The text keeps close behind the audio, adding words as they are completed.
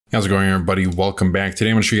How's it going, everybody? Welcome back. Today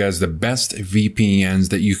I'm going to show you guys the best VPNs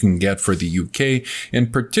that you can get for the UK,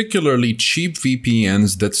 and particularly cheap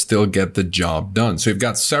VPNs that still get the job done. So you've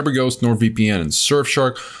got CyberGhost, NordVPN, and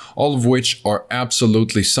Surfshark, all of which are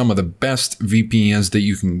absolutely some of the best VPNs that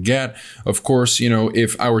you can get. Of course,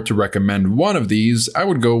 if I were to recommend one of these, I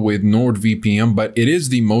would go with NordVPN, but it is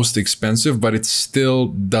the most expensive, but it still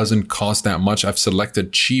doesn't cost that much. I've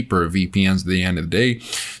selected cheaper VPNs at the end of the day.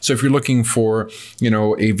 So if you're looking for,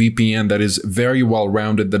 a VPN that is very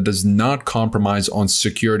well-rounded, that does not compromise on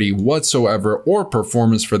security whatsoever or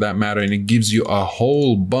performance for that matter, and it gives you a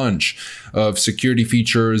whole bunch of security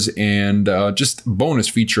features and just bonus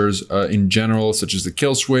features in general, such as the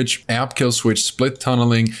kill switch, app kill switch, split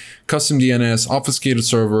tunneling, custom DNS, obfuscated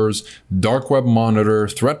servers, dark web monitor,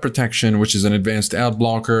 threat protection, which is an advanced ad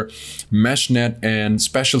blocker, meshnet, and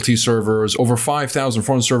specialty servers, over 5,000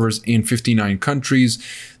 foreign servers in 59 countries.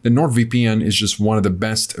 The NordVPN is just one of the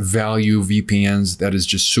best value VPNs that is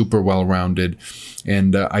just super well-rounded,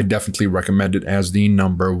 and I definitely recommend it as the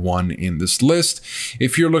 #1 in this list.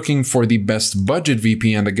 If you're looking for the best budget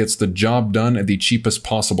VPN that gets the job done at the cheapest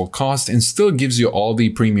possible cost and still gives you all the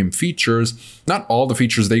premium features, not all the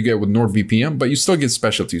features that you get with NordVPN, but you still get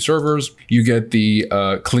specialty servers. You get the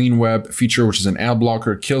clean web feature, which is an ad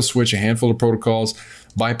blocker, kill switch, a handful of protocols,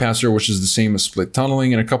 bypasser, which is the same as split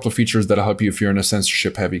tunneling, and a couple of features that'll help you if you're in a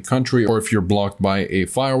censorship heavy country or if you're blocked by a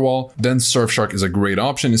firewall. Then Surfshark is a great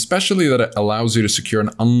option, especially that it allows you to secure an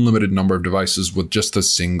unlimited number of devices with just a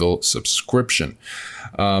single subscription.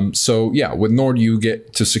 So yeah, with Nord, you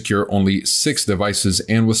get to secure only 6 devices,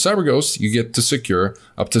 and with CyberGhost, you get to secure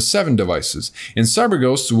up to 7 devices. And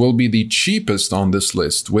CyberGhost will be the cheapest on this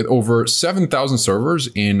list with over 7,000 servers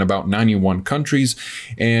in about 91 countries.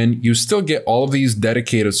 And you still get all of these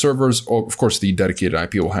dedicated servers. Of course, the dedicated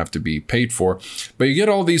IP will have to be paid for, but you get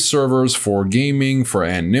all these servers for gaming, for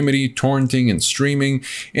anonymity, torrenting, and streaming.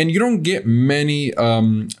 And you don't get many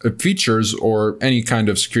features or any kind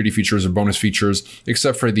of security features or bonus features,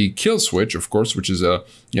 except for the kill switch, of course, which is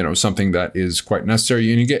something that is quite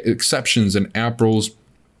necessary. And you get exceptions and app rules,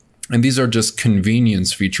 and these are just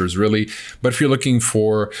convenience features, really. But if you're looking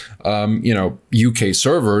for, UK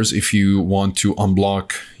servers, if you want to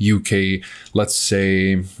unblock UK, let's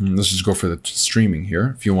say, let's just go for the streaming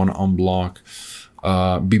here. If you want to unblock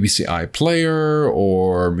BBC iPlayer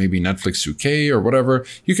or maybe Netflix UK or whatever,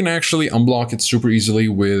 you can actually unblock it super easily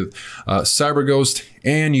with CyberGhost,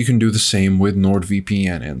 and you can do the same with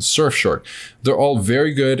NordVPN and Surfshark. They're all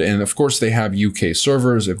very good, and of course they have UK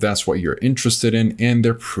servers if that's what you're interested in, and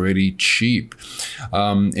they're pretty cheap.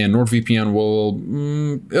 And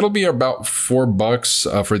NordVPN it'll be about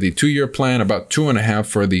 $4 for the 2-year plan, about $2.50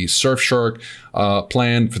 for the Surfshark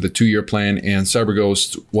plan for the 2-year plan, and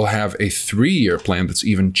CyberGhost will have a 3-year plan that's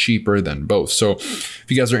even cheaper than both. So if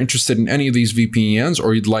you guys are interested in any of these VPNs,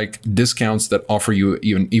 or you'd like discounts that offer you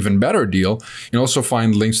even better deal, you can also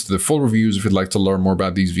find links to the full reviews if you'd like to learn more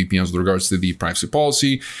about these VPNs with regards to the privacy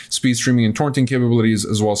policy, speed streaming and torrenting capabilities,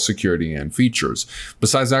 as well as security and features.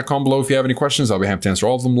 Besides that, comment below if you have any questions. I'll be happy to answer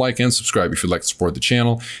all of them. Like and subscribe if you'd like to support the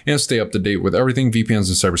channel and stay up to date with everything VPNs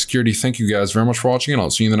and cybersecurity. Thank you guys very much for watching, and I'll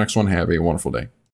see you in the next one. Have a wonderful day.